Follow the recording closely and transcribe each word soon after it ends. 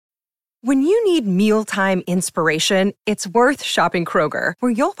When you need mealtime inspiration, it's worth shopping Kroger,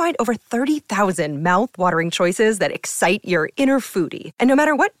 where you'll find over 30,000 mouth-watering choices that excite your inner foodie. And no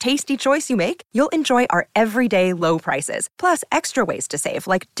matter what tasty choice you make, you'll enjoy our everyday low prices, plus extra ways to save,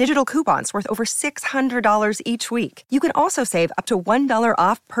 like digital coupons worth over $600 each week. You can also save up to $1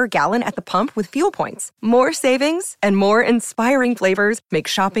 off per gallon at the pump with fuel points. More savings and more inspiring flavors make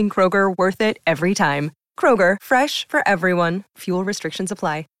shopping Kroger worth it every time. Kroger, fresh for everyone. Fuel restrictions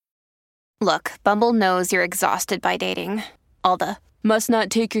apply. Look, Bumble knows you're exhausted by dating. All the, must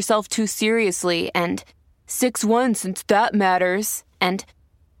not take yourself too seriously, and 6'1" since that matters, and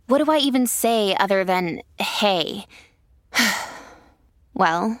what do I even say other than, hey?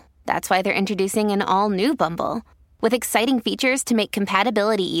 Well, that's why they're introducing an all-new Bumble, with exciting features to make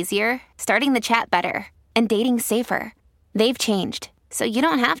compatibility easier, starting the chat better, and dating safer. They've changed, so you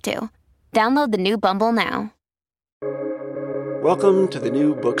don't have to. Download the new Bumble now. Welcome to the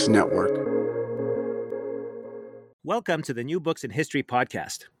New Books Network. Welcome to the New Books in History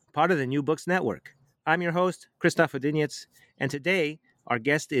podcast, part of the New Books Network. I'm your host, Christoph Odinitz, and today our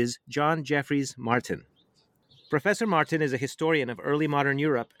guest is John Jeffries Martin. Professor Martin is a historian of early modern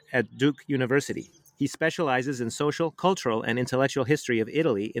Europe at Duke University. He specializes in social, cultural, and intellectual history of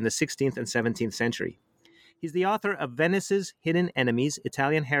Italy in the 16th and 17th century. He's the author of Venice's Hidden Enemies,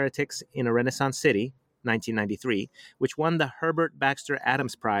 Italian Heretics in a Renaissance City, 1993, which won the Herbert Baxter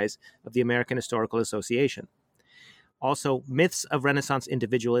Adams Prize of the American Historical Association. Also, Myths of Renaissance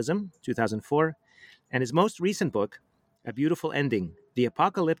Individualism, 2004, and his most recent book, A Beautiful Ending, The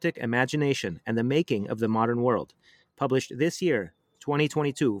Apocalyptic Imagination and the Making of the Modern World, published this year,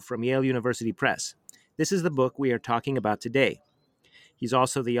 2022, from Yale University Press. This is the book we are talking about today. He's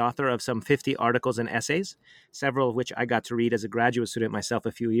also the author of some 50 articles and essays, several of which I got to read as a graduate student myself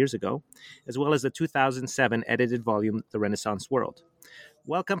a few years ago, as well as the 2007 edited volume, The Renaissance World.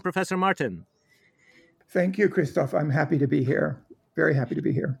 Welcome, Professor Martin. Thank you, Christoph. I'm happy to be here. Very happy to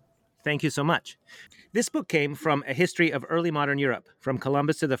be here. Thank you so much. This book came from A History of Early Modern Europe, from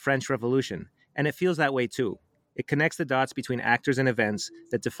Columbus to the French Revolution, and it feels that way too. It connects the dots between actors and events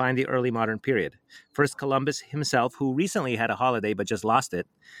that define the early modern period. First, Columbus himself, who recently had a holiday but just lost it,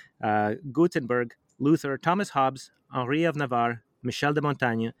 Gutenberg, Luther, Thomas Hobbes, Henri of Navarre, Michel de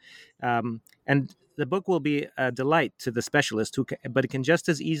Montaigne, and the book will be a delight to the specialist, but it can just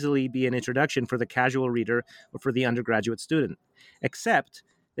as easily be an introduction for the casual reader or for the undergraduate student, except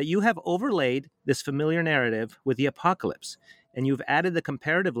that you have overlaid this familiar narrative with the apocalypse, and you've added the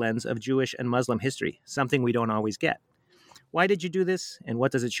comparative lens of Jewish and Muslim history, something we don't always get. Why did you do this, and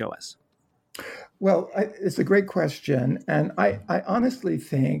what does it show us? Well, it's a great question, and I honestly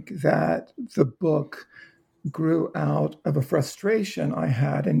think that the book grew out of a frustration I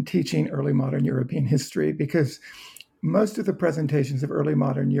had in teaching early modern European history, because most of the presentations of early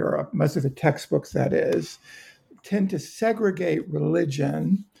modern Europe, most of the textbooks that is, tend to segregate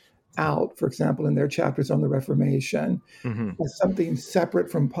religion out, for example, in their chapters on the Reformation, as something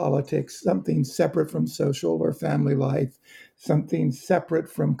separate from politics, something separate from social or family life, something separate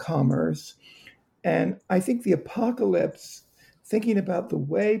from commerce. And I think the apocalypse, thinking about the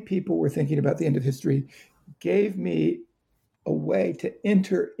way people were thinking about the end of history, gave me a way to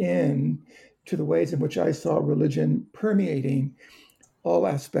enter in to the ways in which I saw religion permeating all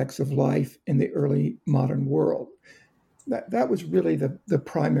aspects of life in the early modern world. That was really the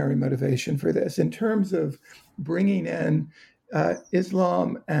primary motivation for this. In terms of bringing in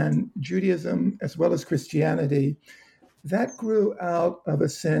Islam and Judaism as well as Christianity, that grew out of a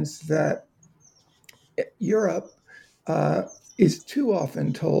sense that Europe is too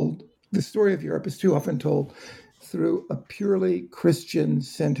often told, the story of Europe is too often told through a purely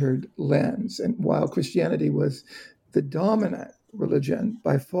Christian-centered lens. And while Christianity was the dominant religion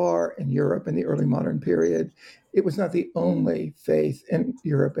by far in Europe in the early modern period, it was not the only faith in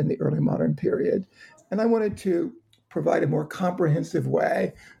Europe in the early modern period. And I wanted to provide a more comprehensive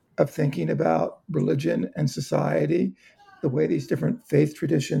way of thinking about religion and society, the way these different faith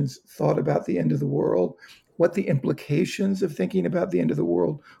traditions thought about the end of the world, what the implications of thinking about the end of the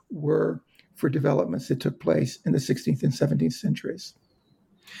world were for developments that took place in the 16th and 17th centuries.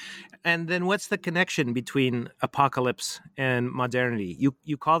 And then what's the connection between apocalypse and modernity?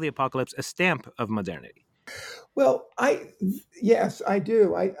 You call the apocalypse a stamp of modernity. Well, yes, I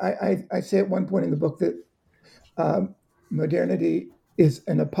do. I say at one point in the book that modernity is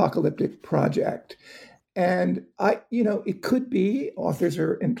an apocalyptic project. And it could be, authors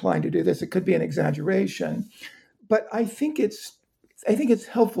are inclined to do this, it could be an exaggeration, but I think it's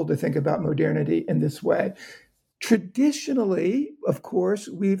helpful to think about modernity in this way. Traditionally, of course,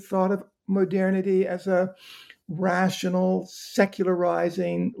 we've thought of modernity as a rational,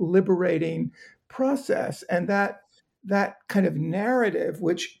 secularizing, liberating process. And that kind of narrative,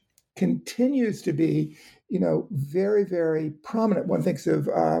 which continues to be, very, very prominent. One thinks of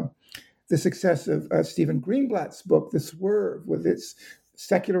the success of Stephen Greenblatt's book, The Swerve, with its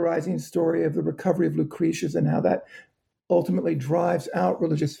secularizing story of the recovery of Lucretius and how that ultimately drives out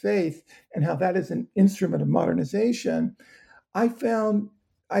religious faith and how that is an instrument of modernization. I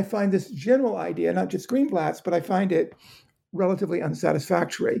find this general idea, not just Greenblatt's, but I find it relatively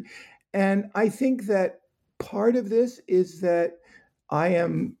unsatisfactory. And I think that part of this is that I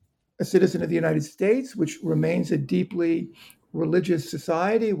am a citizen of the United States, which remains a deeply religious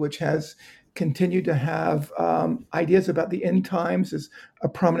society, which has continued to have ideas about the end times as a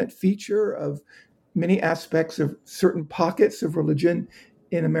prominent feature of many aspects of certain pockets of religion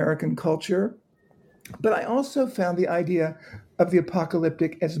in American culture. But I also found the idea of the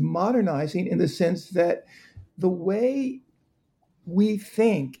apocalyptic as modernizing in the sense that the way we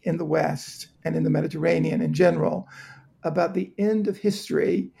think in the West and in the Mediterranean in general about the end of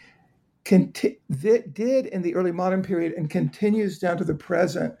history did in the early modern period and continues down to the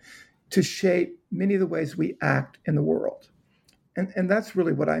present to shape many of the ways we act in the world. And that's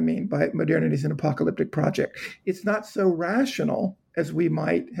really what I mean by modernity as an apocalyptic project. It's not so rational as we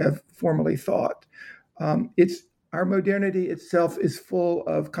might have formerly thought. It's our modernity itself is full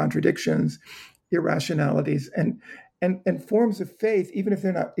of contradictions, irrationalities, and forms of faith, even if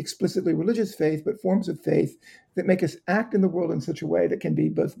they're not explicitly religious faith, but forms of faith that make us act in the world in such a way that can be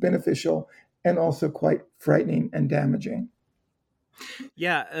both beneficial and also quite frightening and damaging.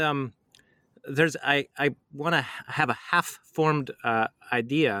 Yeah, I want to have a half-formed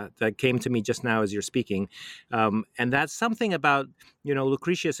idea that came to me just now as you're speaking, and that's something about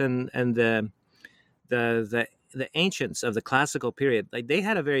Lucretius and the ancients of the classical period. Like, they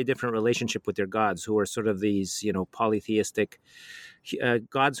had a very different relationship with their gods, who were sort of these polytheistic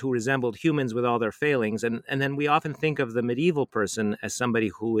gods who resembled humans with all their failings, and then we often think of the medieval person as somebody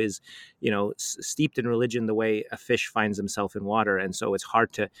who is steeped in religion the way a fish finds himself in water, and so it's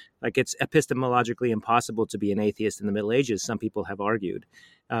hard to, it's epistemologically impossible to be an atheist in the Middle Ages, some people have argued.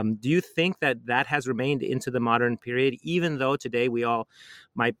 Do you think that has remained into the modern period, even though today we all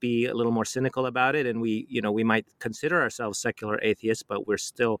might be a little more cynical about it, and we might consider ourselves secular atheists, but we're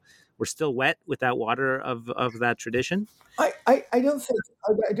still wet with that water of that tradition? I don't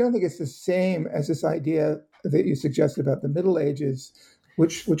think it's the same as this idea that you suggested about the Middle Ages,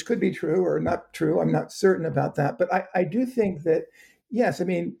 which could be true or not true. I'm not certain about that, but I do think that yes. I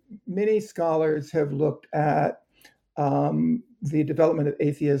mean, many scholars have looked at the development of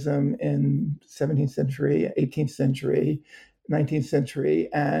atheism in 17th century, 18th century, 19th century,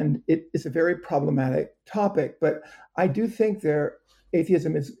 and it is a very problematic topic. But I do think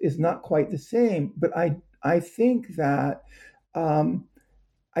atheism is not quite the same. But I think that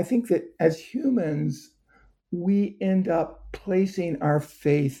as humans, we end up placing our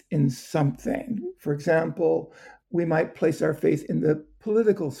faith in something. For example, we might place our faith in the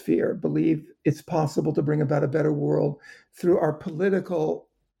political sphere, believe it's possible to bring about a better world through our political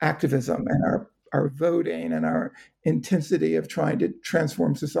activism and our voting and our intensity of trying to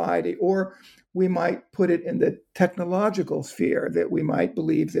transform society. Or we might put it in the technological sphere, that we might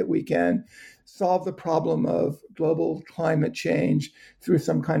believe that we can solve the problem of global climate change through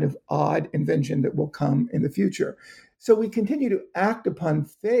some kind of odd invention that will come in the future. So we continue to act upon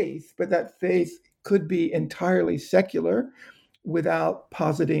faith, but that faith could be entirely secular without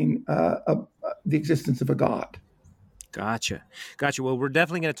positing the existence of a God. Gotcha. Well, we're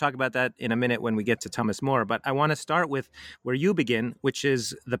definitely going to talk about that in a minute when we get to Thomas More, but I want to start with where you begin, which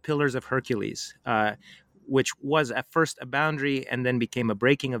is the Pillars of Hercules, which was at first a boundary and then became a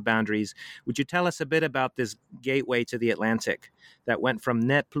breaking of boundaries. Would you tell us a bit about this gateway to the Atlantic that went from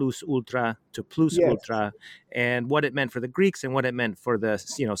ne plus ultra to plus ultra, and what it meant for the Greeks and what it meant for the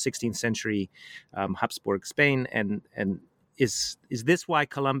 16th century Habsburg Spain, and is this why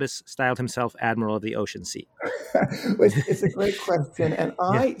Columbus styled himself Admiral of the Ocean Sea? It's a great question, and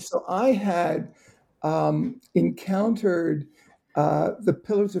I had encountered the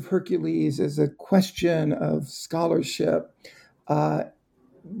Pillars of Hercules as a question of scholarship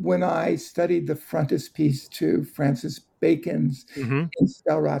when I studied the frontispiece to Francis Bacon's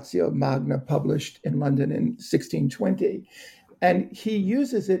Instauratio Magna, published in London in 1620. And he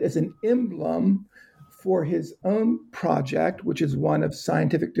uses it as an emblem for his own project, which is one of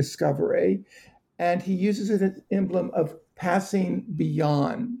scientific discovery. And he uses it as an emblem of passing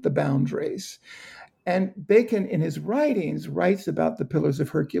beyond the boundaries. And Bacon, in his writings, writes about the Pillars of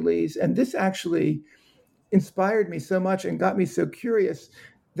Hercules. And this actually inspired me so much and got me so curious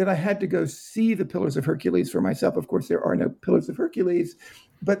that I had to go see the Pillars of Hercules for myself. Of course, there are no Pillars of Hercules,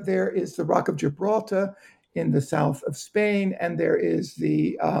 but there is the Rock of Gibraltar in the south of Spain, and there's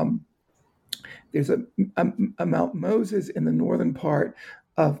a Mount Moses in the northern part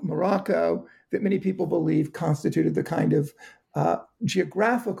of Morocco that many people believe constituted the kind of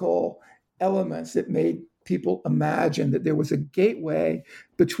geographical elements that made people imagine that there was a gateway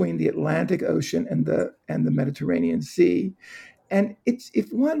between the Atlantic Ocean and the Mediterranean Sea. And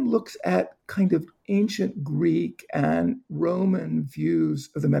if one looks at kind of ancient Greek and Roman views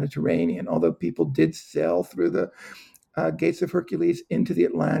of the Mediterranean, although people did sail through the Gates of Hercules into the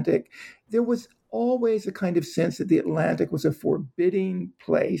Atlantic, there was always a kind of sense that the Atlantic was a forbidding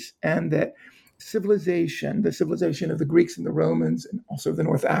place and that civilization, the civilization of the Greeks and the Romans and also the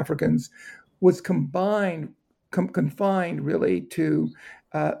North Africans, was confined really to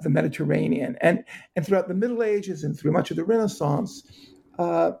the Mediterranean. And throughout the Middle Ages and through much of the Renaissance,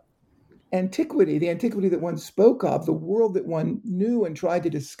 antiquity, the antiquity that one spoke of, the world that one knew and tried to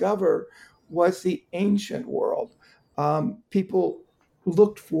discover, was the ancient world. People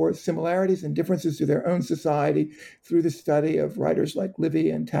looked for similarities and differences to their own society through the study of writers like Livy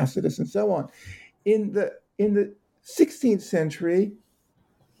and Tacitus and so on. In the 16th century,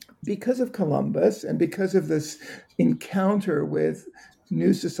 because of Columbus and because of this encounter with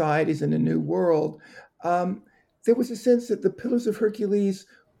new societies and a new world, there was a sense that the Pillars of Hercules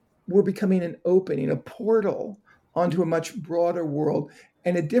were becoming an opening, a portal onto a much broader world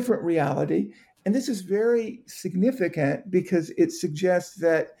and a different reality. And this is very significant because it suggests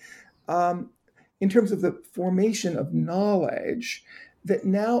that in terms of the formation of knowledge, that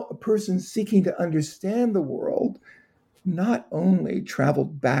now a person seeking to understand the world not only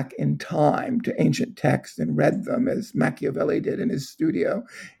traveled back in time to ancient texts and read them, as Machiavelli did in his studio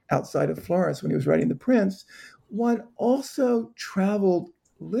outside of Florence when he was writing The Prince, one also traveled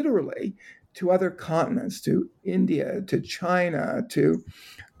literally to other continents, to India, to China, to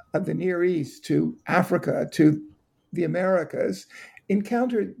the Near East, to Africa, to the Americas,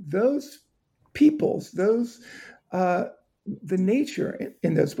 encountered those peoples, the nature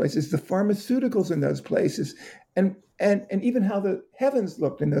in those places, the pharmaceuticals in those places, and even how the heavens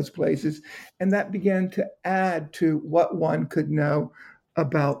looked in those places. And that began to add to what one could know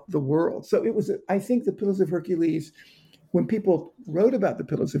about the world. So it was, I think, the Pillars of Hercules, when people wrote about the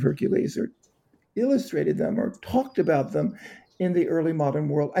Pillars of Hercules or illustrated them or talked about them in the early modern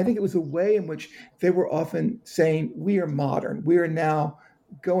world, I think it was a way in which they were often saying, we are modern. We are now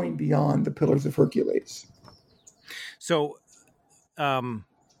going beyond the Pillars of Hercules. So,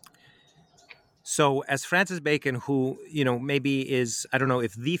 so as Francis Bacon, who, maybe is, I don't know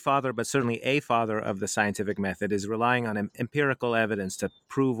if the father, but certainly a father of the scientific method, is relying on empirical evidence to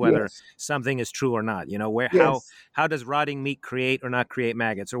prove whether something is true or not. How does rotting meat create or not create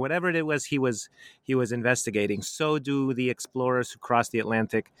maggots, or whatever it was he was investigating. So do the explorers who crossed the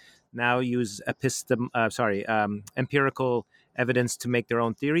Atlantic now use empirical evidence to make their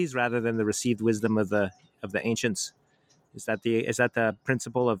own theories rather than the received wisdom of the ancients. Is that the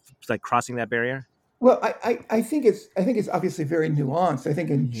principle of like crossing that barrier? Well, I think it's obviously very nuanced. I think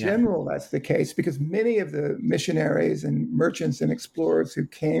in general that's the case because many of the missionaries and merchants and explorers who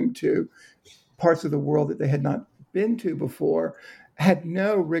came to parts of the world that they had not been to before had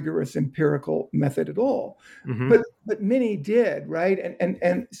no rigorous empirical method at all. Mm-hmm. But many did, right?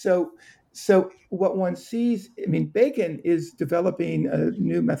 And so what one sees, Bacon is developing a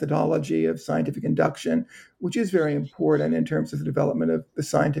new methodology of scientific induction, which is very important in terms of the development of the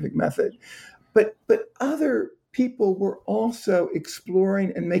scientific method. But other people were also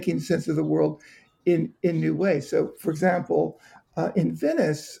exploring and making sense of the world in new ways. So, for example, in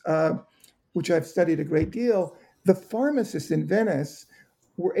Venice, which I've studied a great deal, the pharmacists in Venice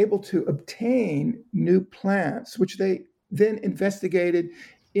were able to obtain new plants, which they then investigated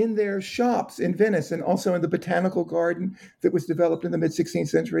in their shops in Venice and also in the botanical garden that was developed in the mid-16th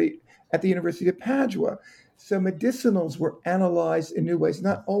century at the University of Padua. So medicinals were analyzed in new ways,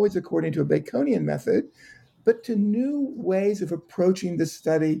 not always according to a Baconian method, but to new ways of approaching the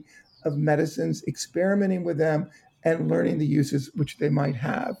study of medicines, experimenting with them, and learning the uses which they might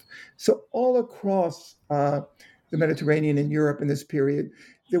have. So all across the Mediterranean and Europe in this period,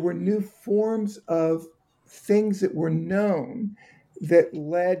 there were new forms of things that were known that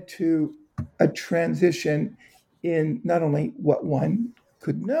led to a transition in not only what one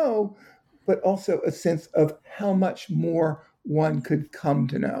could know, but also a sense of how much more one could come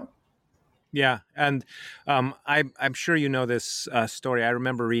to know. Yeah, and I'm sure you know this story. I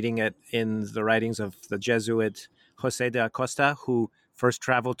remember reading it in the writings of the Jesuit José de Acosta, who first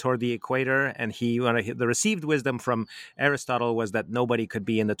traveled toward the equator, and the received wisdom from Aristotle was that nobody could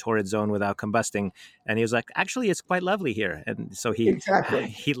be in the torrid zone without combusting, and he was like, actually, it's quite lovely here, and so he Exactly.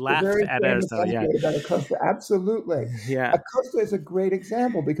 he The laughed very at famous Aristotle. Yeah, anecdote about Acosta. Absolutely. yeah. Acosta is a great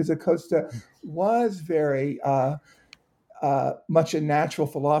example because Acosta was very much a natural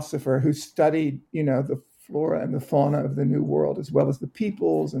philosopher who studied, the flora and the fauna of the New World as well as the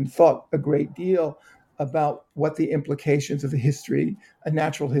peoples, and thought a great deal about what the implications of a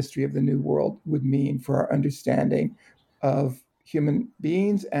natural history of the New World would mean for our understanding of human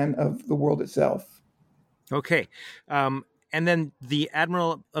beings and of the world itself. Okay. And then the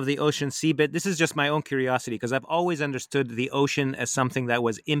Admiral of the Ocean Seabed. This is just my own curiosity because I've always understood the ocean as something that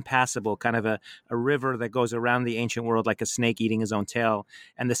was impassable, kind of a river that goes around the ancient world like a snake eating his own tail.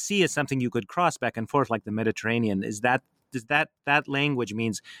 And the sea is something you could cross back and forth like the Mediterranean. Does that language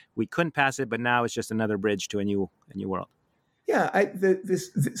means we couldn't pass it, but now it's just another bridge to a new world? Yeah,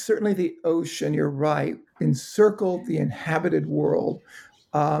 certainly the ocean, you're right, encircled the inhabited world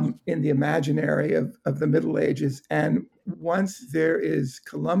in the imaginary of the Middle Ages. And once there is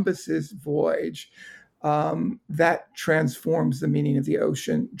Columbus's voyage, that transforms the meaning of the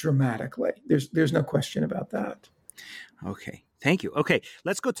ocean dramatically. There's no question about that. Okay. Thank you. Okay,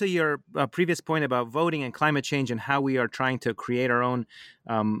 let's go to your previous point about voting and climate change and how we are trying to create our own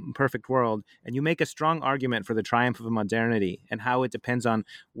perfect world. And you make a strong argument for the triumph of modernity and how it depends on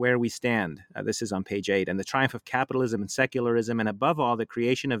where we stand. This is on page 8. And the triumph of capitalism and secularism, and above all, the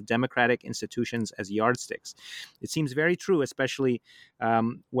creation of democratic institutions as yardsticks. It seems very true, especially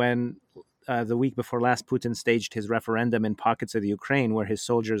when the week before last, Putin staged his referendum in pockets of the Ukraine where his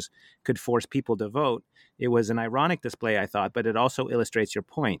soldiers could force people to vote. It was an ironic display, I thought, but it also illustrates your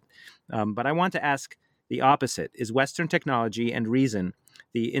point. But I want to ask the opposite. Is Western technology and reason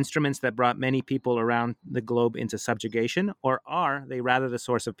the instruments that brought many people around the globe into subjugation, or are they rather the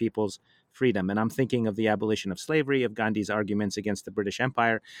source of people's freedom? And I'm thinking of the abolition of slavery, of Gandhi's arguments against the British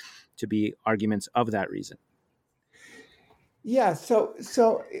Empire, to be arguments of that reason. Yeah. So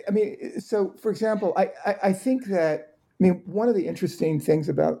for example, I think that, one of the interesting things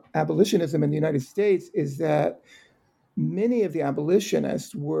about abolitionism in the United States is that many of the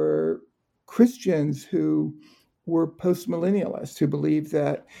abolitionists were Christians who were postmillennialists, who believed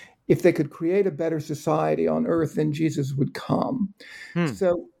that if they could create a better society on earth, then Jesus would come.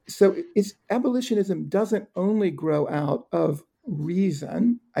 So abolitionism doesn't only grow out of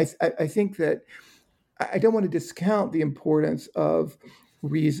reason. I think that I don't want to discount the importance of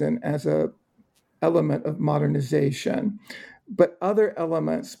reason as a element of modernization, but other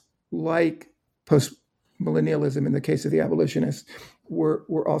elements like postmillennialism in the case of the abolitionists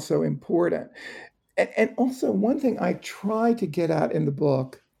were also important. And also one thing I try to get at in the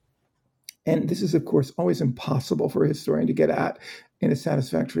book, and this is of course always impossible for a historian to get at in a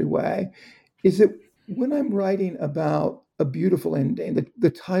satisfactory way, is that when I'm writing about a beautiful ending, the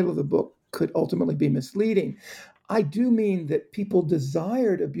title of the book could ultimately be misleading. I do mean that people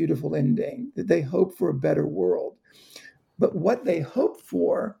desired a beautiful ending, that they hoped for a better world. But what they hoped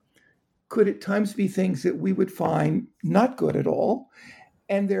for could at times be things that we would find not good at all.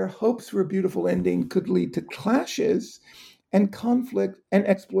 And their hopes for a beautiful ending could lead to clashes and conflict and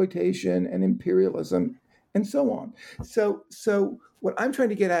exploitation and imperialism and so on. So what I'm trying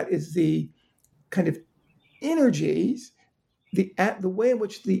to get at is the kind of energies, the way in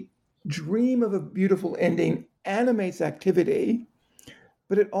which the dream of a beautiful ending animates activity,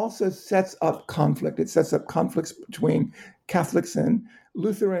 but it also sets up conflict. It sets up conflicts between Catholics and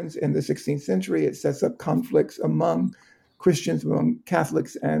Lutherans in the 16th century. It sets up conflicts among Christians, among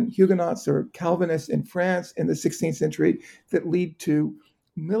Catholics and Huguenots or Calvinists in France in the 16th century that lead to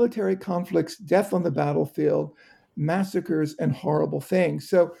military conflicts, death on the battlefield, massacres, and horrible things.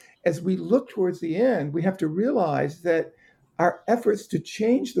 So as we look towards the end, we have to realize that our efforts to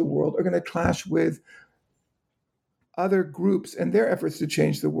change the world are going to clash with other groups and their efforts to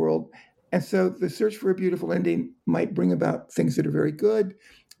change the world. And so the search for a beautiful ending might bring about things that are very good,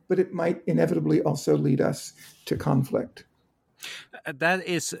 but it might inevitably also lead us to conflict. That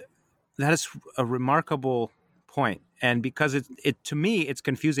is a remarkable point. And because it to me, it's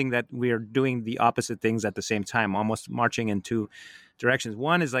confusing that we are doing the opposite things at the same time, almost marching in two directions.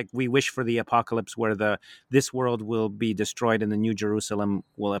 One is like we wish for the apocalypse where this world will be destroyed and the New Jerusalem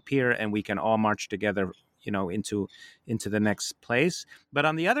will appear and we can all march together, into the next place. But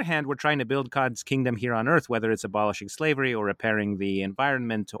on the other hand, we're trying to build God's kingdom here on earth, whether it's abolishing slavery or repairing the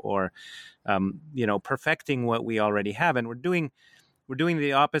environment or, perfecting what we already have. And we're doing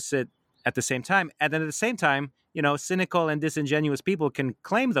the opposite at the same time. And then at the same time, cynical and disingenuous people can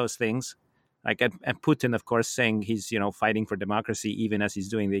claim those things, like and Putin, of course, saying he's fighting for democracy even as he's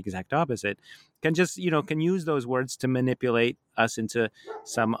doing the exact opposite, can just can use those words to manipulate us into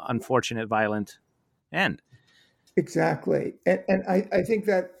some unfortunate violent end. Exactly. And I think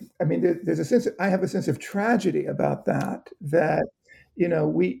that, I mean, there's a sense, I have a sense of tragedy about that, the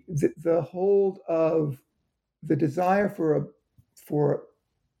hold of the desire for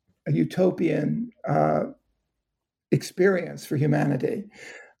a utopian experience for humanity,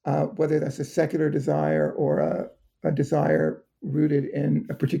 whether that's a secular desire or a desire rooted in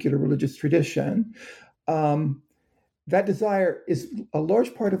a particular religious tradition. That desire is a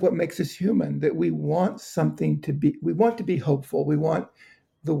large part of what makes us human, that we want we want to be hopeful. We want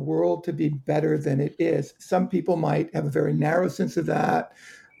the world to be better than it is. Some people might have a very narrow sense of that.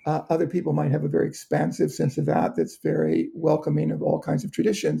 Other people might have a very expansive sense of that, that's very welcoming of all kinds of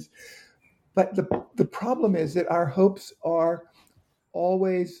traditions. But the problem is that our hopes are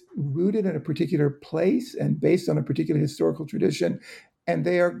always rooted in a particular place and based on a particular historical tradition, and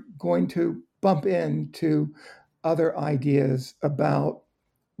they are going to bump into other ideas about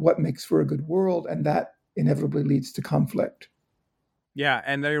what makes for a good world, and that inevitably leads to conflict. Yeah,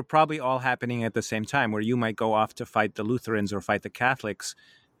 and they're probably all happening at the same time, where you might go off to fight the Lutherans or fight the Catholics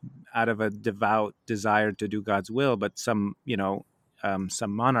out of a devout desire to do God's will, but some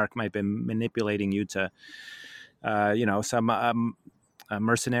monarch might be manipulating you to, some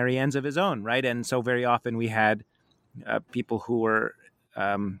mercenary ends of his own, right? And so very often we had people who were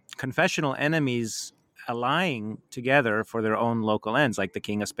confessional enemies allying together for their own local ends, like the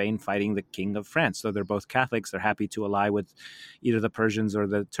King of Spain fighting the King of France. So they're both Catholics. They're happy to ally with either the Persians or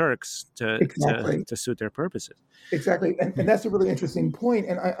the Turks to suit their purposes. Exactly. And that's a really interesting point.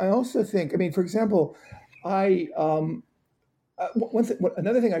 And I also think, I mean, for example, another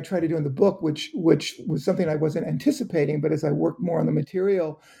thing I try to do in the book, which was something I wasn't anticipating, but as I worked more on the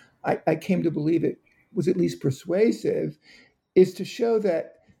material, I came to believe it was at least persuasive, is to show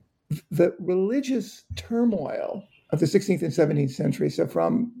that the religious turmoil of the 16th and 17th century, so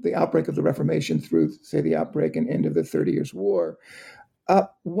from the outbreak of the Reformation through, say, the outbreak and end of the 30 Years' War,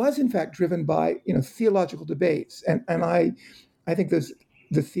 was in fact driven by theological debates, and I think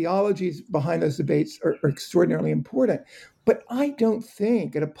the theologies behind those debates are extraordinarily important. But I don't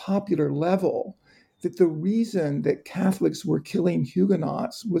think at a popular level that the reason that Catholics were killing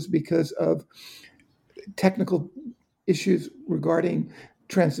Huguenots was because of technical issues regarding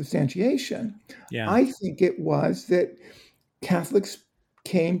transubstantiation. Yeah. I think it was that Catholics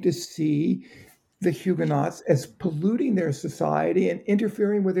came to see the Huguenots as polluting their society and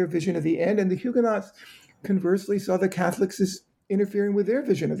interfering with their vision of the end. And the Huguenots conversely saw the Catholics as interfering with their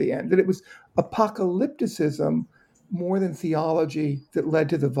vision of the end, that it was apocalypticism more than theology that led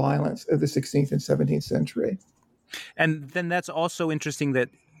to the violence of the 16th and 17th century. And then that's also interesting that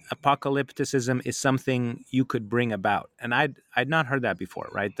apocalypticism is something you could bring about, and I'd not heard that before,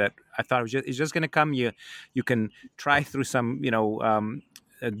 right? That I thought it's just going to come. You can try through some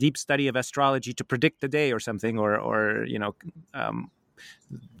a deep study of astrology to predict the day or something, or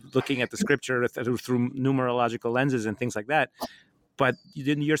looking at the scripture through numerological lenses and things like that. But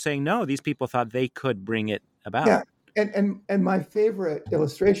you're saying no, these people thought they could bring it about. Yeah. And my favorite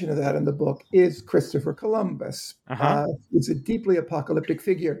illustration of that in the book is Christopher Columbus. He's a deeply apocalyptic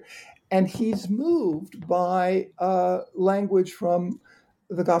figure, and he's moved by language from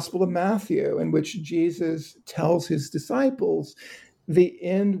the Gospel of Matthew, in which Jesus tells his disciples, the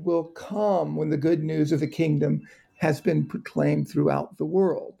end will come when the good news of the kingdom has been proclaimed throughout the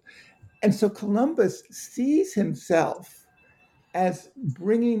world. And so Columbus sees himself as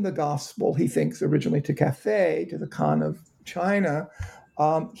bringing the gospel, he thinks originally to Cathay, to the Khan of China.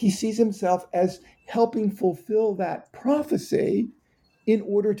 He sees himself as helping fulfill that prophecy in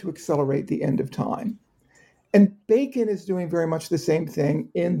order to accelerate the end of time. And Bacon is doing very much the same thing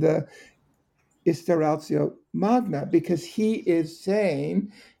in the Instauratio Magna, because he is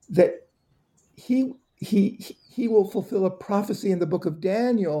saying that he will fulfill a prophecy in the book of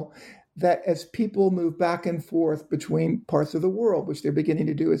Daniel, that as people move back and forth between parts of the world, which they're beginning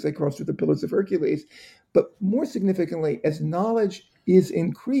to do as they cross through the Pillars of Hercules, but more significantly, as knowledge is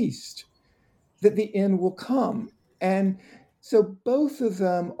increased, that the end will come. And so both of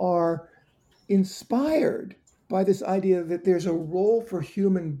them are inspired by this idea that there's a role for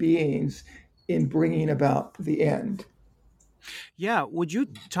human beings in bringing about the end. Yeah. Would you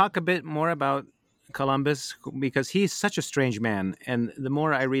talk a bit more about Columbus, because he's such a strange man, and the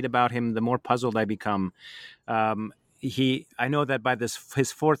more I read about him, the more puzzled I become. I know that by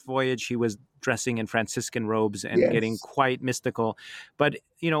his fourth voyage, he was dressing in Franciscan robes and getting quite mystical. But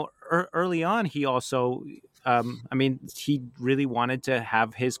early on, he also I mean, he really wanted to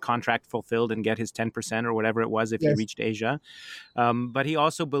have his contract fulfilled and get his 10% or whatever it was if he Yes. reached Asia. But he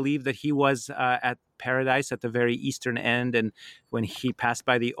also believed that he was at paradise at the very eastern end. And when he passed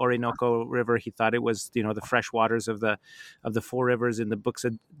by the Orinoco River, he thought it was, the fresh waters of the four rivers in the books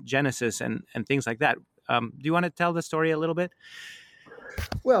of Genesis and things like that. Do you want to tell the story a little bit?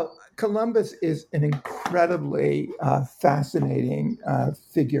 Well, Columbus is an incredibly fascinating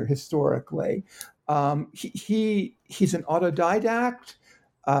figure historically. He's an autodidact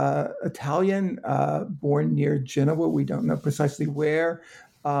Italian, born near Genoa. We don't know precisely where.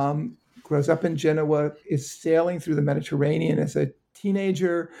 Grows up in Genoa, is sailing through the Mediterranean as a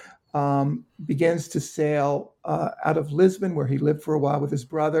teenager. Begins to sail out of Lisbon, where he lived for a while with his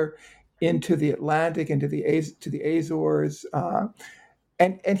brother, into the Atlantic, into the Azores.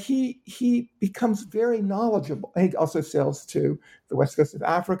 And he becomes very knowledgeable. He also sails to the west coast of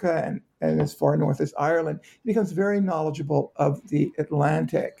Africa and as far north as Ireland. He becomes very knowledgeable of the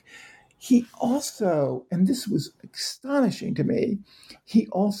Atlantic. He also, and this was astonishing to me, he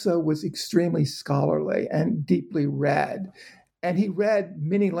also was extremely scholarly and deeply read. And he read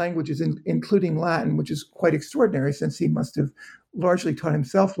many languages, including Latin, which is quite extraordinary since he must have largely taught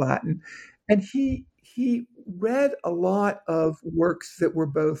himself Latin. And he read a lot of works that were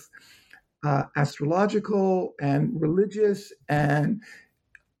both astrological and religious and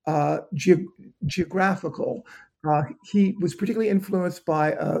geographical. He was particularly influenced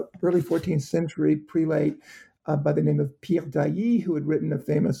by an early 14th century prelate by the name of Pierre d'Ailly, who had written a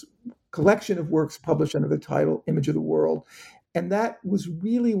famous collection of works published under the title Image of the World. And that was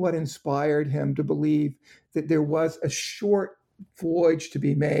really what inspired him to believe that there was a short voyage to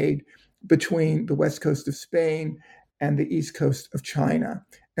be made between the west coast of Spain and the east coast of China.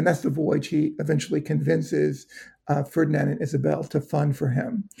 And that's the voyage he eventually convinces Ferdinand and Isabel to fund for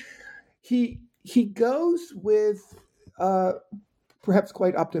him. He goes with perhaps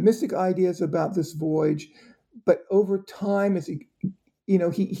quite optimistic ideas about this voyage, but over time, as he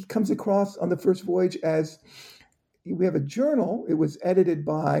comes across on the first voyage as, we have a journal. It was edited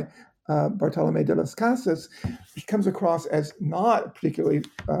by Bartolomé de las Casas. He comes across as not a particularly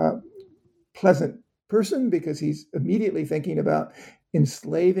pleasant person because he's immediately thinking about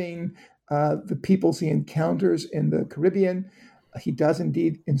enslaving the peoples he encounters in the Caribbean. He does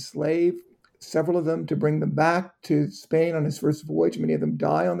indeed enslave several of them to bring them back to Spain on his first voyage. Many of them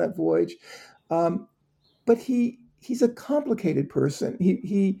die on that voyage. But he's a complicated person.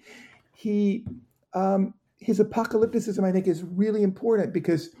 His apocalypticism, I think, is really important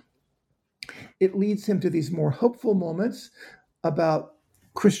because it leads him to these more hopeful moments about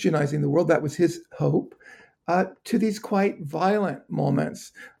Christianizing the world. That was his hope. To these quite violent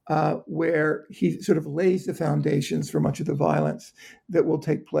moments where he sort of lays the foundations for much of the violence that will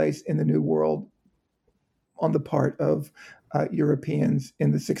take place in the New World on the part of Europeans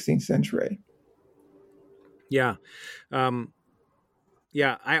in the 16th century. Yeah.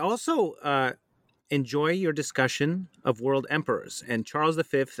 I also enjoy your discussion of world emperors, and Charles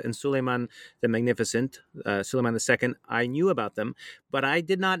V and Suleiman the Magnificent, Suleiman II. I knew about them, but I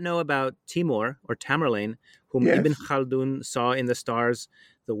did not know about Timur or Tamerlane, whom Ibn Khaldun saw in the stars,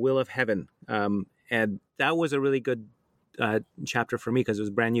 the will of heaven. And that was a really good chapter for me because it was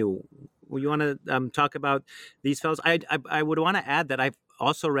brand new. You want to talk about these fellows? I would want to add that I've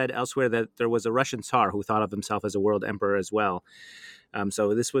also read elsewhere that there was a Russian Tsar who thought of himself as a world emperor as well.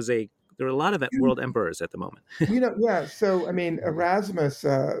 So this was there are a lot of world emperors at the moment. So, I mean, Erasmus,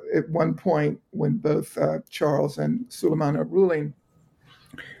 at one point when both Charles and Suleiman are ruling,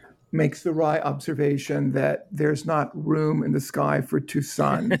 makes the wry observation that there's not room in the sky for two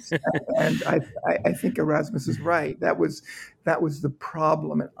suns. And I think Erasmus is right. That was the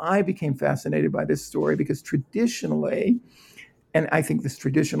problem. And I became fascinated by this story because traditionally, and I think this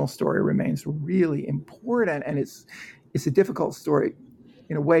traditional story remains really important, and it's a difficult story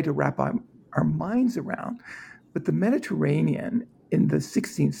in a way to wrap our minds around. But the Mediterranean in the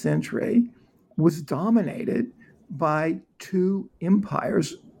 16th century was dominated by two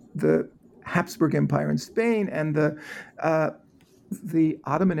empires, the Habsburg Empire in Spain and the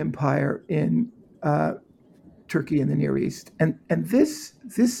Ottoman Empire in Turkey and the Near East. And this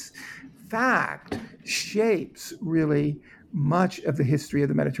fact shapes really much of the history of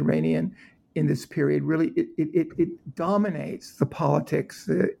the Mediterranean in this period. Really, it dominates the politics,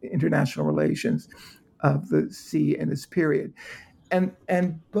 the international relations of the sea in this period. And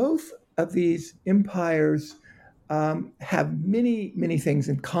both of these empires have many, many things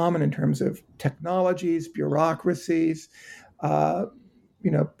in common in terms of technologies, bureaucracies,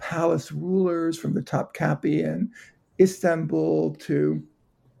 palace rulers from the Topkapi in Istanbul to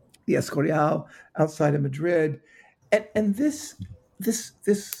the Escorial outside of Madrid. And this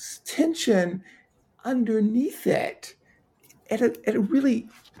tension underneath it, at a really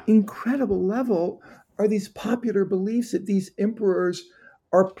incredible level, are these popular beliefs that these emperors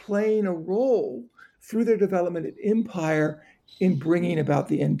are playing a role through their development of empire in bringing about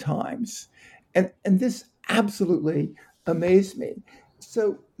the end times. And this absolutely amazed me.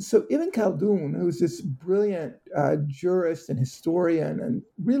 So Ibn Khaldun, who's this brilliant jurist and historian, and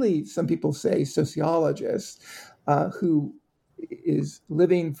really some people say sociologist, who is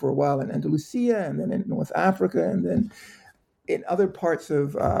living for a while in Andalusia and then in North Africa and then in other parts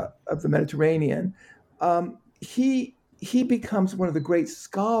of the Mediterranean, he becomes one of the great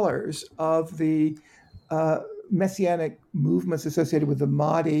scholars of the messianic movements associated with the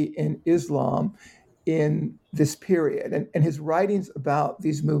Mahdi in Islam in this period. And his writings about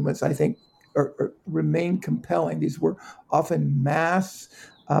these movements, I think, remain compelling. These were often mass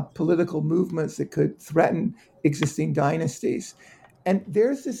political movements that could threaten existing dynasties. And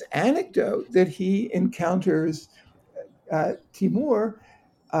there's this anecdote that he encounters Timur,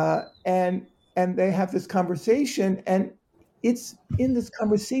 and they have this conversation, and it's in this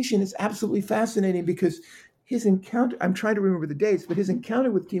conversation is absolutely fascinating because his encounter, I'm trying to remember the dates, but his encounter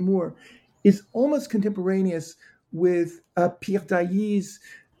with Timur is almost contemporaneous with Pierre Dailly's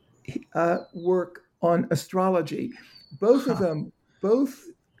work on astrology. Both of them, both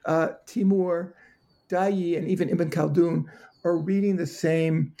Timur, Dailly, and even Ibn Khaldun are reading the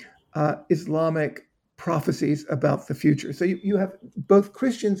same Islamic prophecies about the future. So you have both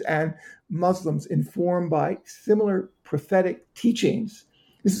Christians and Muslims informed by similar prophetic teachings.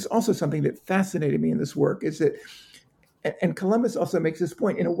 This is also something that fascinated me in this work, is that, and Columbus also makes this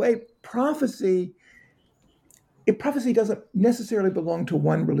point, in a way, prophecy doesn't necessarily belong to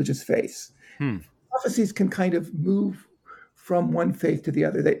one religious faith. Prophecies can kind of move from one faith to the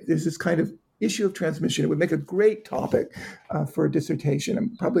other. There's this kind of issue of transmission. It would make a great topic for a dissertation,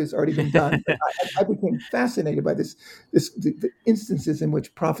 and probably it's already been done. But I became fascinated by the instances in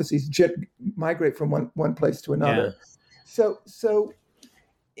which prophecies migrate from one place to another. Yeah. So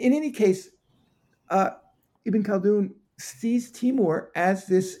in any case, Ibn Khaldun sees Timur as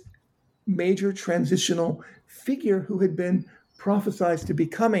this major transitional figure who had been prophesied to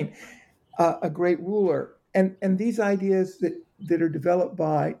becoming a great ruler. And these ideas that are developed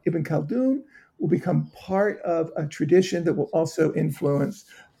by Ibn Khaldun will become part of a tradition that will also influence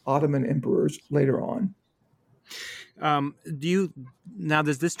Ottoman emperors later on.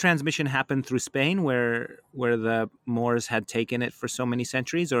 Does this transmission happen through Spain, where the Moors had taken it for so many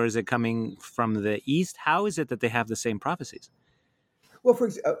centuries, or is it coming from the East? How is it that they have the same prophecies? Well,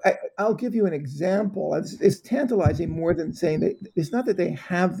 I'll give you an example. It's tantalizing more than saying that it's not that they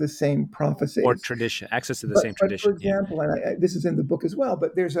have the same prophecies or tradition, access to the same tradition. For example, and this is in the book as well,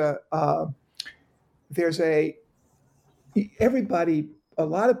 but a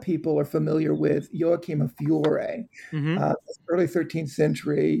lot of people are familiar with Joachim of Fiore, early 13th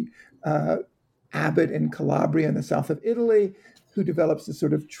century abbot in Calabria in the south of Italy, who develops a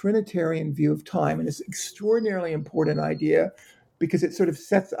sort of Trinitarian view of time. And it's an extraordinarily important idea because it sort of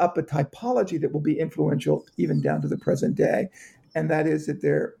sets up a typology that will be influential even down to the present day. And that is that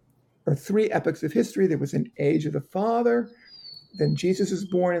there are three epochs of history. There was an age of the Father, then Jesus is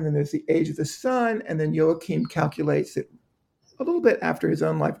born, and then there's the age of the Son, and then Joachim calculates that a little bit after his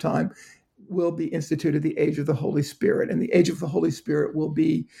own lifetime will be instituted the age of the Holy Spirit. And the age of the Holy Spirit will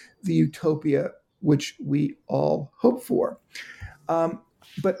be the utopia which we all hope for.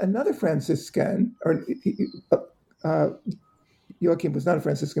 But another Franciscan, Joachim was not a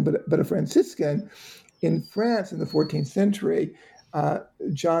Franciscan, but a Franciscan in France in the 14th century,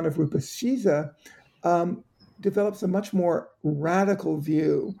 John of Rupescisa, develops a much more radical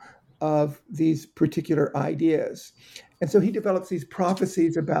view of these particular ideas. And so he develops these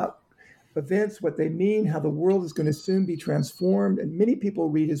prophecies about events, what they mean, how the world is going to soon be transformed. And many people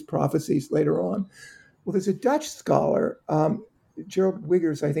read his prophecies later on. Well, there's a Dutch scholar, Gerald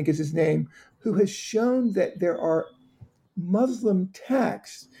Wiggers, I think is his name, who has shown that there are Muslim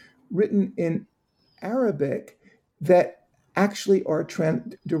texts written in Arabic that actually are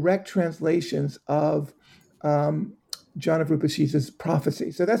direct translations of John of Rupescisa's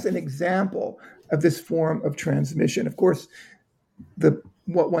prophecy. So that's an example of this form of transmission. Of course,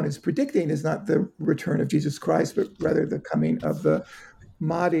 what one is predicting is not the return of Jesus Christ, but rather the coming of the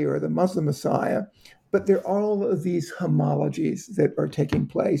Mahdi or the Muslim Messiah. But there are all of these homologies that are taking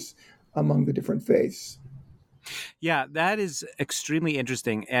place among the different faiths. Yeah, that is extremely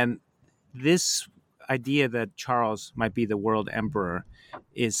interesting. And this, idea that Charles might be the world emperor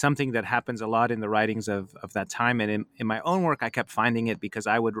is something that happens a lot in the writings of that time. And in my own work, I kept finding it because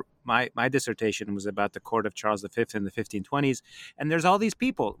my dissertation was about the court of Charles V in the 1520s. And there's all these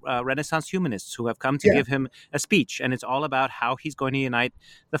people, Renaissance humanists, who have come to give him a speech. And it's all about how he's going to unite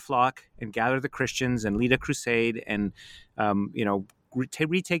the flock and gather the Christians and lead a crusade and,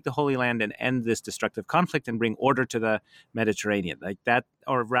 retake the Holy Land and end this destructive conflict and bring order to the Mediterranean, like that,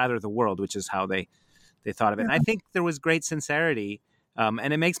 or rather the world, which is how they thought of it. And I think there was great sincerity.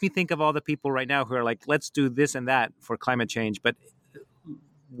 And it makes me think of all the people right now who are like, let's do this and that for climate change. But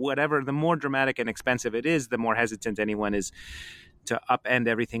whatever, the more dramatic and expensive it is, the more hesitant anyone is to upend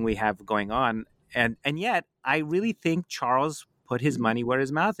everything we have going on. And yet, I really think Charles put his money where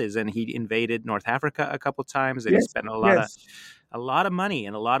his mouth is, and he invaded North Africa a couple times, and he spent a lot of money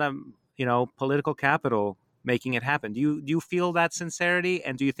and a lot of political capital making it happen. Do you feel that sincerity,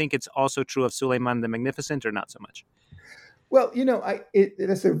 and do you think it's also true of Suleiman the Magnificent, or not so much? Well,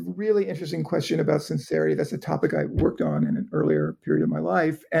 that's a really interesting question about sincerity. That's a topic I worked on in an earlier period of my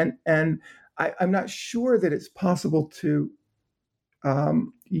life, and I'm not sure that it's possible to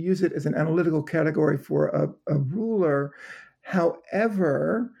use it as an analytical category for a ruler.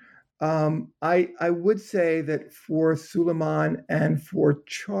 However, I would say that for Suleiman and for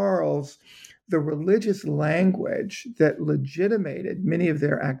Charles, the religious language that legitimated many of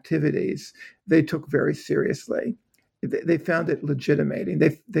their activities, they took very seriously. They found it legitimating.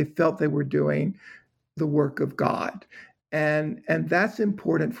 They felt they were doing the work of God, and that's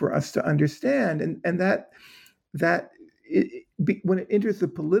important for us to understand. And that when it enters the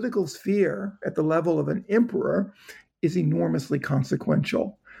political sphere at the level of an emperor, is enormously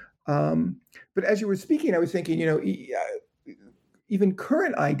consequential. But as you were speaking, I was thinking, even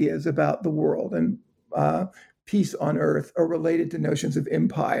current ideas about the world and peace on earth are related to notions of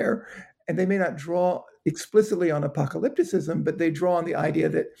empire. And they may not draw explicitly on apocalypticism, but they draw on the idea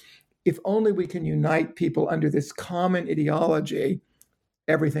that if only we can unite people under this common ideology,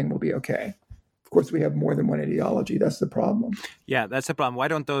 everything will be okay. Of course, we have more than one ideology. That's the problem. Yeah, that's the problem. Why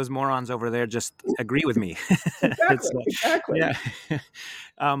don't those morons over there just agree with me? Exactly. Yeah.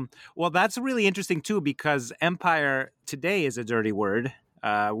 Well, that's really interesting, too, because empire today is a dirty word.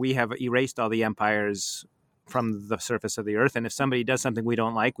 We have erased all the empires from the surface of the earth. And if somebody does something we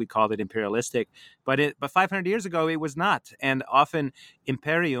don't like, we call it imperialistic. But 500 years ago, it was not. And often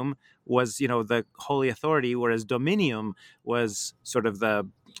imperium was, the holy authority, whereas dominium was sort of the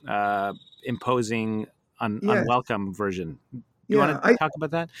imposing, unwelcome version. Do you want to talk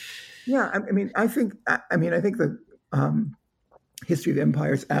about that? Yeah, I think the history of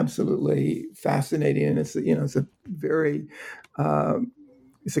empire is absolutely fascinating, and it's a very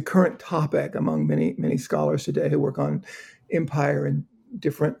it's a current topic among many scholars today who work on empire in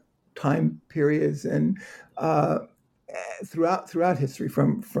different time periods and throughout history,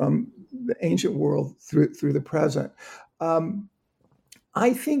 from the ancient world through the present.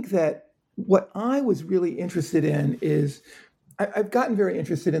 I think that what I was really interested in is I've gotten very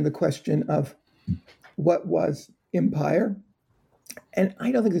interested in the question of what was empire, and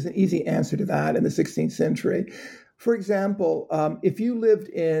I don't think there's an easy answer to that in the 16th century. For example, if you lived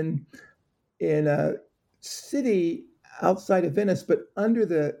in a city outside of Venice, but under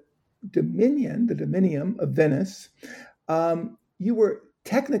the dominium of Venice, you were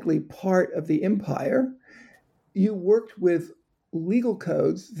technically part of the empire. You worked with legal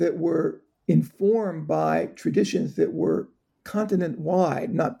codes that were informed by traditions that were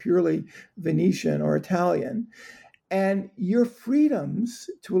continent-wide, not purely Venetian or Italian. And your freedoms,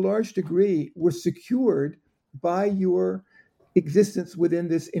 to a large degree, were secured by your existence within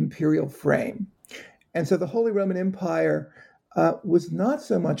this imperial frame. And so the Holy Roman Empire was not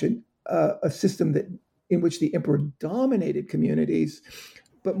so much a system in which the emperor dominated communities,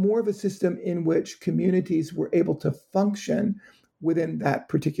 but more of a system in which communities were able to function within that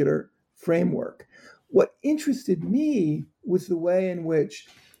particular framework. What interested me was the way in which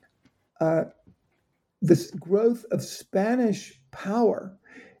this growth of Spanish power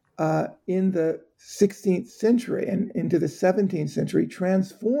in the 16th century and into the 17th century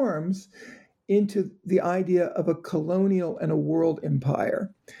transforms into the idea of a colonial and a world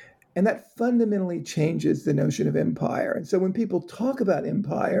empire. And that fundamentally changes the notion of empire. And so when people talk about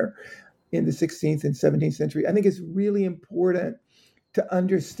empire in the 16th and 17th century, I think it's really important to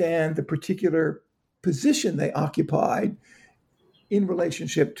understand the particular position they occupied in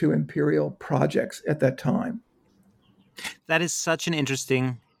relationship to imperial projects at that time. That is such an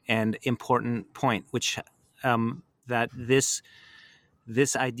interesting and important point, which that this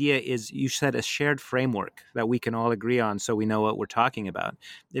idea is, you said, a shared framework that we can all agree on, so we know what we're talking about.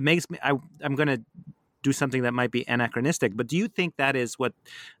 It makes me, I'm going to do something that might be anachronistic. But do you think that is what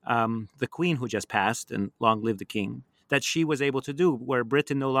the Queen who just passed, and long live the King, that she was able to do, where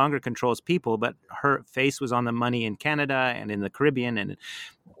Britain no longer controls people, but her face was on the money in Canada and in the Caribbean and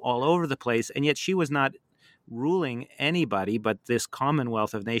all over the place, and yet she was not ruling anybody, but this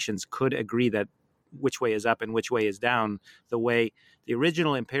Commonwealth of Nations could agree that which way is up and which way is down, the way the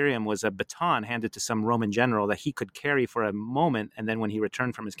original imperium was a baton handed to some Roman general that he could carry for a moment, and then when he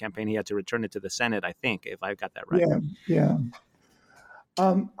returned from his campaign, he had to return it to the Senate, I think, if I got that right. Yeah.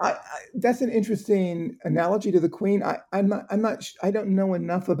 That's an interesting analogy to the Queen. I don't know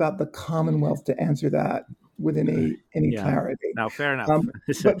enough about the Commonwealth to answer that with any clarity. No, fair enough.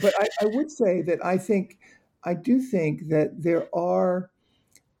 But I would say that I do think that there are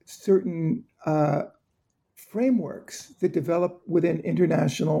certain frameworks that develop within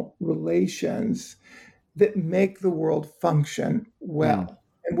international relations that make the world function well.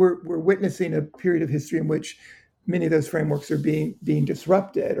 And we're witnessing a period of history in which many of those frameworks are being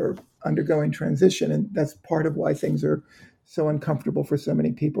disrupted or undergoing transition, and that's part of why things are so uncomfortable for so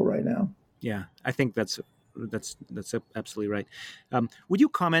many people right now. Yeah, I think that's absolutely right. Would you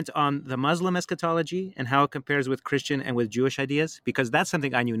comment on the Muslim eschatology and how it compares with Christian and with Jewish ideas? Because that's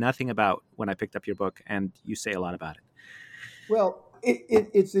something I knew nothing about when I picked up your book, and you say a lot about it. Well,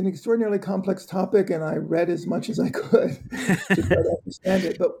 it's an extraordinarily complex topic, and I read as much as I could to try to understand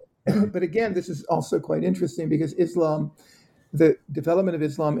it. But again, this is also quite interesting because the development of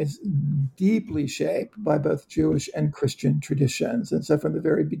Islam is deeply shaped by both Jewish and Christian traditions. And so from the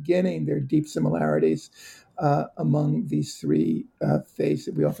very beginning, there are deep similarities among these three faiths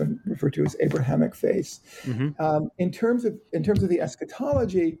that we often refer to as Abrahamic faiths. Mm-hmm. In terms of the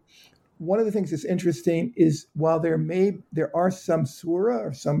eschatology, one of the things that's interesting is while there are some surah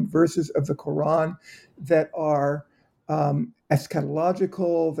or some verses of the Quran that are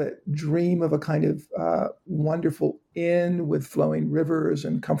eschatological, that dream of a kind of wonderful inn with flowing rivers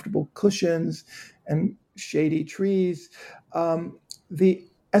and comfortable cushions and shady trees. The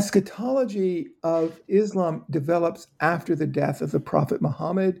eschatology of Islam develops after the death of the Prophet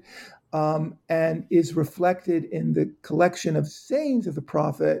Muhammad and is reflected in the collection of sayings of the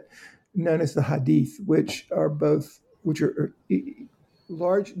Prophet known as the Hadith, which are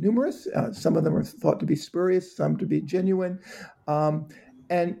large, numerous. Some of them are thought to be spurious, some to be genuine.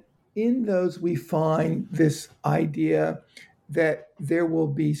 And in those, we find this idea that there will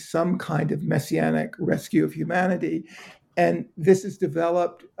be some kind of messianic rescue of humanity. And this is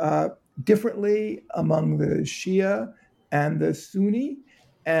developed differently among the Shia and the Sunni.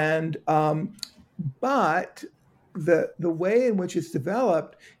 And but the way in which it's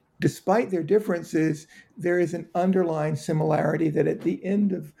developed, despite their differences, there is an underlying similarity that at the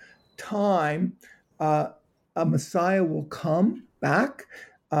end of time, a Messiah will come back.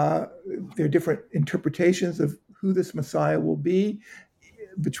 There are different interpretations of who this Messiah will be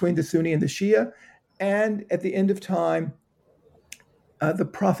between the Sunni and the Shia. And at the end of time, the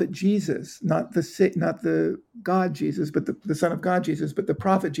prophet Jesus, not the God Jesus, but the Son of God Jesus, but the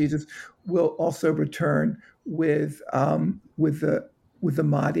prophet Jesus will also return with the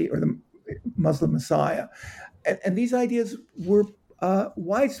Mahdi or the Muslim Messiah. And these ideas were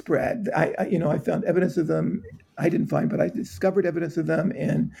widespread. I found evidence of them. I didn't find, but I discovered evidence of them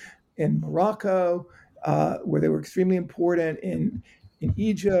in Morocco, where they were extremely important, in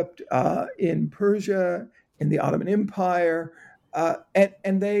Egypt, in Persia, in the Ottoman Empire.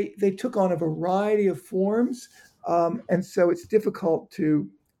 And they took on a variety of forms. And so it's difficult to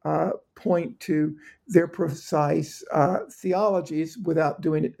point to their precise theologies without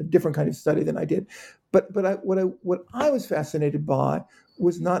doing a different kind of study than I did. But what I was fascinated by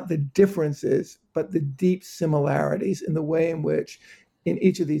was not the differences, but the deep similarities in the way in which, in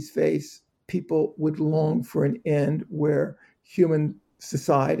each of these faiths, people would long for an end where human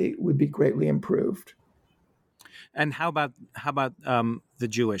society would be greatly improved. And how about the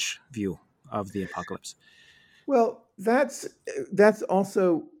Jewish view of the apocalypse? Well, that's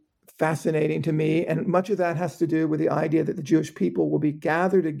also fascinating to me, and much of that has to do with the idea that the Jewish people will be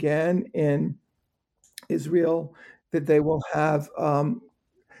gathered again in Israel, that they will have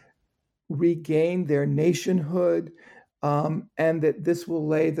regained their nationhood, and that this will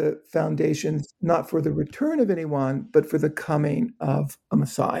lay the foundations not for the return of anyone, but for the coming of a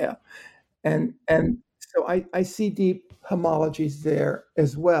Messiah. And so I see deep homologies there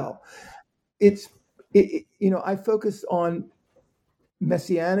as well. I focused on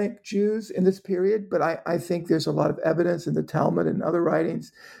Messianic Jews in this period, but I think there's a lot of evidence in the Talmud and other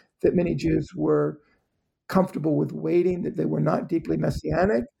writings that many Jews were comfortable with waiting, that they were not deeply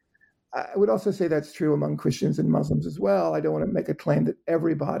Messianic. I would also say that's true among Christians and Muslims as well. I don't want to make a claim that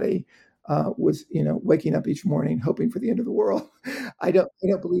everybody was waking up each morning hoping for the end of the world. I don't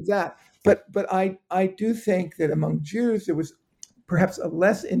believe that. But I do think that among Jews there was perhaps a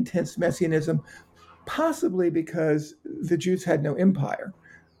less intense messianism, possibly because the Jews had no empire,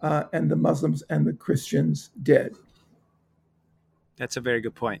 and the Muslims and the Christians did. That's a very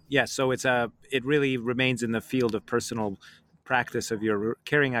good point. Yeah, so it really remains in the field of personal practice of your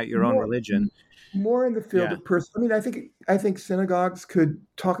carrying out your own religion. More in the field Yeah. of personal. I mean, I think synagogues could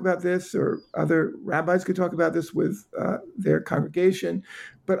talk about this, or other rabbis could talk about this with their congregation,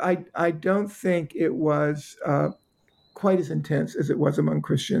 but I don't think it was quite as intense as it was among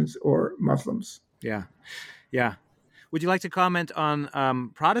Christians or Muslims. Yeah. Yeah. Would you like to comment on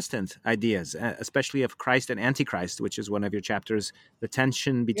Protestant ideas, especially of Christ and Antichrist, which is one of your chapters, the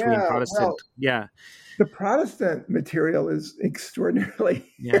tension between Yeah, Protestant? well, Yeah. the Protestant material is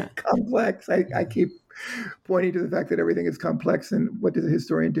extraordinarily Yeah. complex. I keep pointing to the fact that everything is complex, and what does a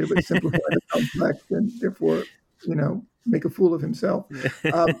historian do but simplify the complex, and therefore, make a fool of himself.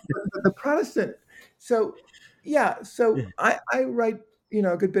 But the Protestant, so I write,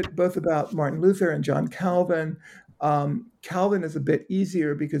 a good bit both about Martin Luther and John Calvin. Calvin is a bit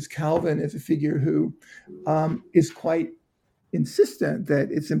easier because Calvin is a figure who is quite insistent that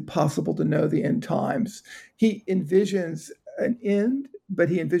it's impossible to know the end times. He envisions an end, but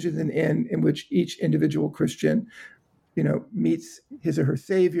he envisions an end in which each individual Christian, meets his or her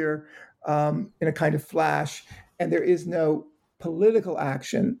Savior in a kind of flash, and there is no political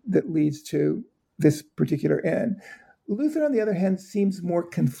action that leads to this particular end. Luther, on the other hand, seems more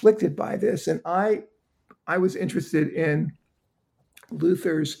conflicted by this, and I was interested in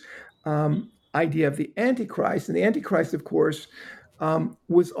Luther's idea of the Antichrist. And the Antichrist, of course,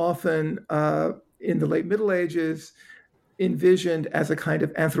 was often in the late Middle Ages envisioned as a kind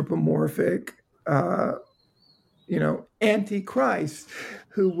of anthropomorphic, Antichrist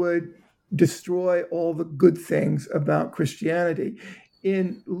who would destroy all the good things about Christianity.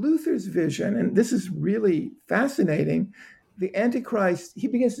 In Luther's vision, and this is really fascinating, the Antichrist, he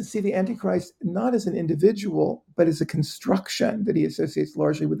begins to see the Antichrist not as an individual, but as a construction that he associates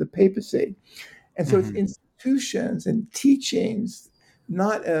largely with the papacy. And so it's institutions and teachings,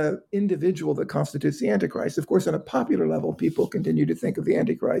 not an individual, that constitutes the Antichrist. Of course, on a popular level, people continue to think of the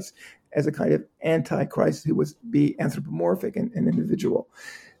Antichrist as a kind of antichrist who would be anthropomorphic and individual.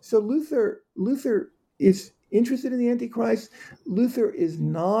 So Luther is interested in the Antichrist. Luther is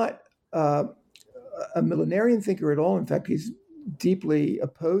not a millenarian thinker at all. In fact, he's deeply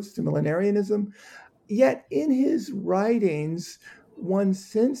opposed to millenarianism. Yet in his writings, one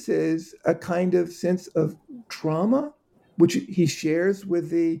senses a kind of sense of trauma, which he shares with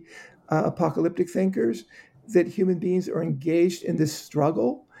the apocalyptic thinkers, that human beings are engaged in this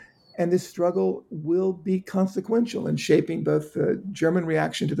struggle, and this struggle will be consequential in shaping both the German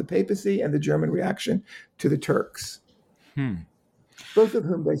reaction to the papacy and the German reaction to the Turks, both of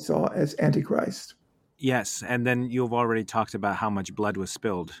whom they saw as Antichrist. Yes, and then you've already talked about how much blood was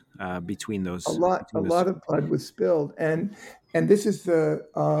spilled between those. A lot of blood was spilled, and this is the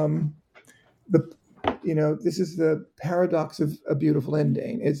paradox of A Beautiful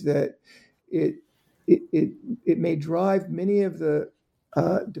Ending, is that it may drive many of the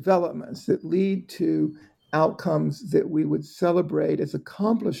developments that lead to outcomes that we would celebrate as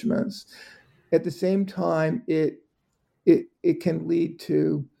accomplishments. At the same time, it can lead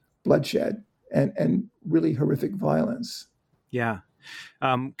to bloodshed and really horrific violence. Yeah.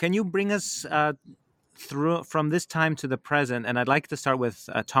 Can you bring us through from this time to the present? And I'd like to start with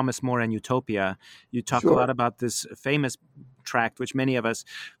Thomas More and Utopia. You talk a lot about this famous tract, which many of us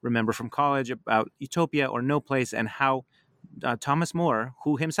remember from college, about Utopia or No Place, and how Thomas More,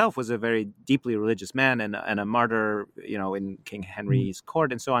 who himself was a very deeply religious man and a martyr, in King Henry's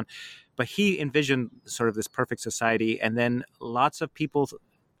court and so on, but he envisioned sort of this perfect society, and then lots of people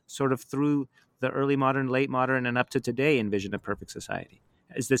sort of through the early modern, late modern, and up to today envision a perfect society.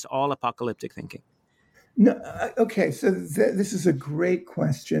 Is this all apocalyptic thinking? No. Okay, so this is a great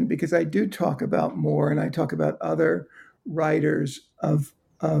question, because I do talk about More, and I talk about other writers of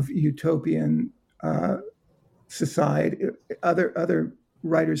utopian society, other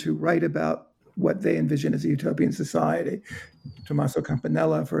writers who write about what they envision as a utopian society. Tommaso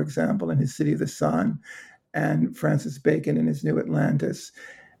Campanella, for example, in his City of the Sun, and Francis Bacon in his New Atlantis.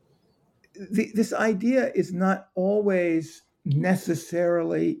 This idea is not always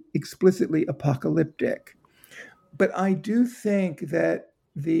necessarily explicitly apocalyptic, but I do think that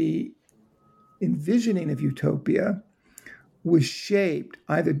the envisioning of utopia was shaped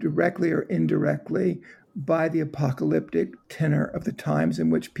either directly or indirectly by the apocalyptic tenor of the times in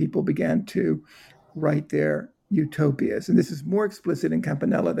which people began to write their utopias. And this is more explicit in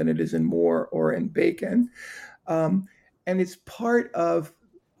Campanella than it is in More or in Bacon. And it's part of,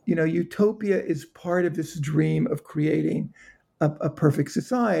 utopia is part of this dream of creating a perfect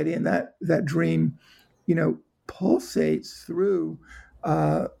society. And that dream, pulsates through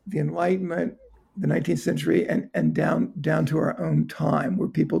the Enlightenment, the 19th century, and down to our own time, where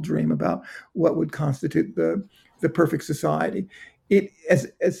people dream about what would constitute the perfect society. It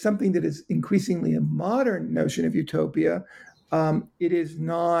as something that is increasingly a modern notion of utopia. It is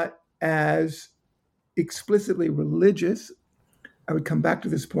not as explicitly religious. I would come back to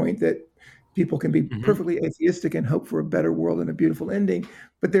this point that people can be perfectly atheistic and hope for a better world and a beautiful ending,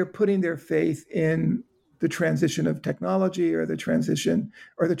 but they're putting their faith in the transition of technology, or the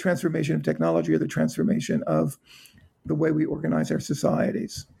transformation of technology, or the transformation of the way we organize our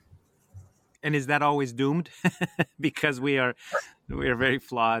societies. And is that always doomed? Because we are very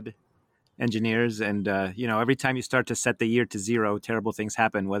flawed engineers, and every time you start to set the year to zero, terrible things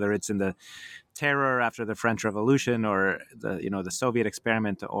happen. Whether it's in the terror after the French Revolution, or the Soviet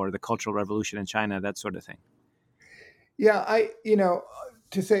experiment, or the Cultural Revolution in China, that sort of thing. Yeah,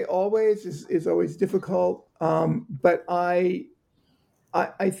 to say always is always difficult, but I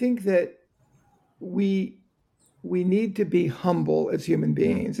think that we need to be humble as human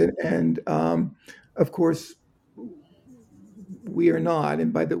beings, and of course we are not,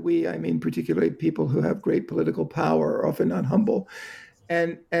 and by the we I mean particularly people who have great political power are often not humble,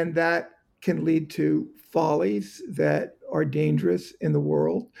 and that can lead to follies that are dangerous in the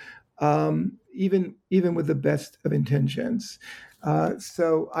world, even with the best of intentions.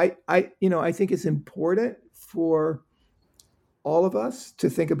 So I think it's important for all of us to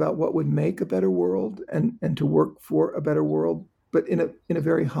think about what would make a better world, and to work for a better world, but in a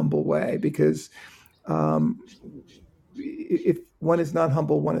very humble way, because if one is not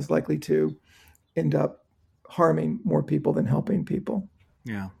humble, one is likely to end up harming more people than helping people.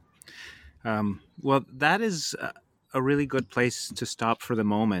 Yeah. Well, that is a really good place to stop for the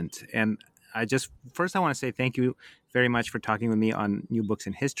moment. And I want to say thank you very much for talking with me on New Books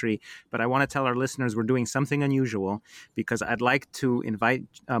in History. But I want to tell our listeners we're doing something unusual, because I'd like to invite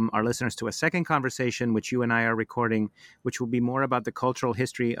our listeners to a second conversation, which you and I are recording, which will be more about the cultural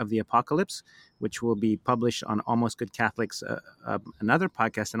history of the apocalypse, which will be published on Almost Good Catholics, another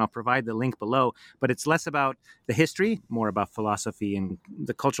podcast, and I'll provide the link below. But it's less about the history, more about philosophy and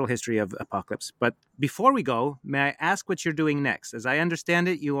the cultural history of apocalypse. But before we go, may I ask what you're doing next? As I understand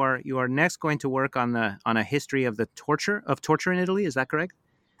it, you are next going to work on a history of the torture in Italy. Is that correct?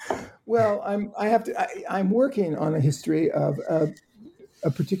 Well, I'm working on a history of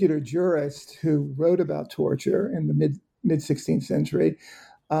a particular jurist who wrote about torture in the mid 16th century.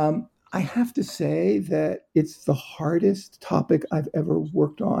 I have to say that it's the hardest topic I've ever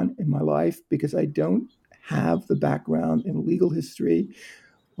worked on in my life, because I don't have the background in legal history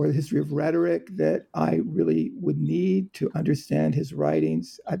or the history of rhetoric that I really would need to understand his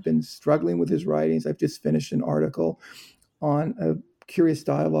writings. I've been struggling with his writings. I've just finished an article on a curious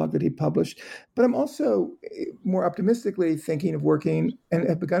dialogue that he published. But I'm also more optimistically thinking of working, and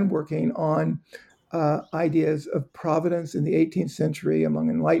have begun working on ideas of providence in the 18th century among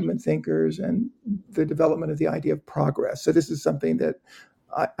Enlightenment thinkers, and the development of the idea of progress. So this is something that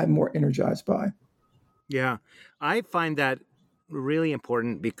I'm more energized by. Yeah, I find that really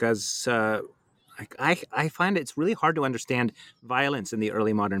important, because I find it's really hard to understand violence in the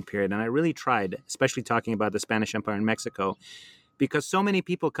early modern period. And I really tried, especially talking about the Spanish Empire in Mexico, because so many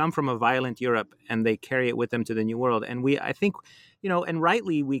people come from a violent Europe and they carry it with them to the New World. And I think, and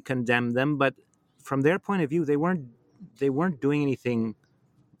rightly we condemn them, but from their point of view, they weren't doing anything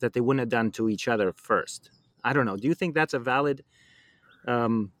that they wouldn't have done to each other first. I don't know. Do you think that's a valid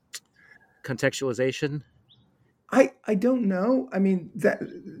contextualization? I don't know. I mean,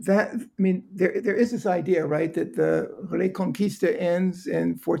 there is this idea, right, that the Reconquista ends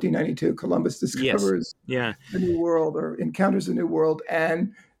in 1492. Columbus discovers the New World, or encounters the New World,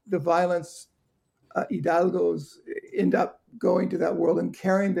 and the violence, Hidalgos end up going to that world and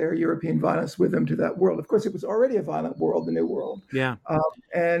carrying their European violence with them to that world. Of course, it was already a violent world, the New World. Yeah.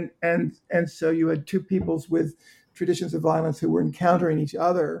 And so you had two peoples with traditions of violence who were encountering each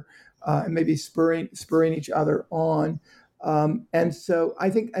other, and maybe spurring each other on. And so I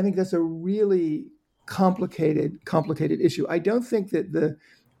think that's a really complicated issue. I don't think that the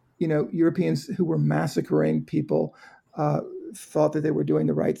Europeans who were massacring people thought that they were doing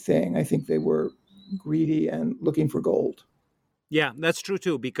the right thing. I think they were greedy and looking for gold. Yeah, that's true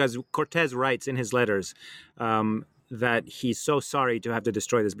too, because Cortez writes in his letters that he's so sorry to have to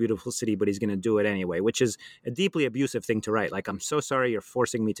destroy this beautiful city, but he's going to do it anyway, which is a deeply abusive thing to write. Like, I'm so sorry you're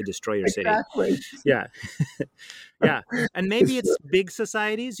forcing me to destroy your city. Exactly. Yeah. Yeah. And maybe it's big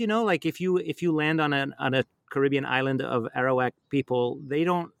societies, like if you land on a Caribbean island of Arawak people,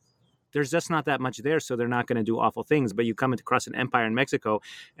 there's just not that much there, so they're not going to do awful things. But you come across an empire in Mexico,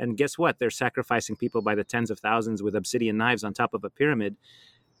 and guess what? They're sacrificing people by the tens of thousands with obsidian knives on top of a pyramid.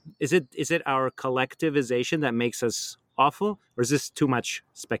 Is it our collectivization that makes us awful, or is this too much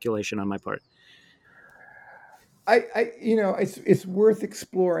speculation on my part? It's worth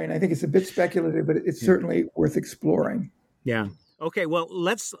exploring. I think it's a bit speculative, but it's certainly worth exploring. Yeah. Okay. Well,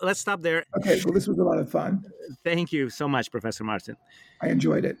 let's stop there. Okay. Well, this was a lot of fun. Thank you so much, Professor Martin. I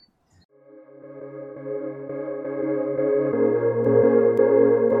enjoyed it.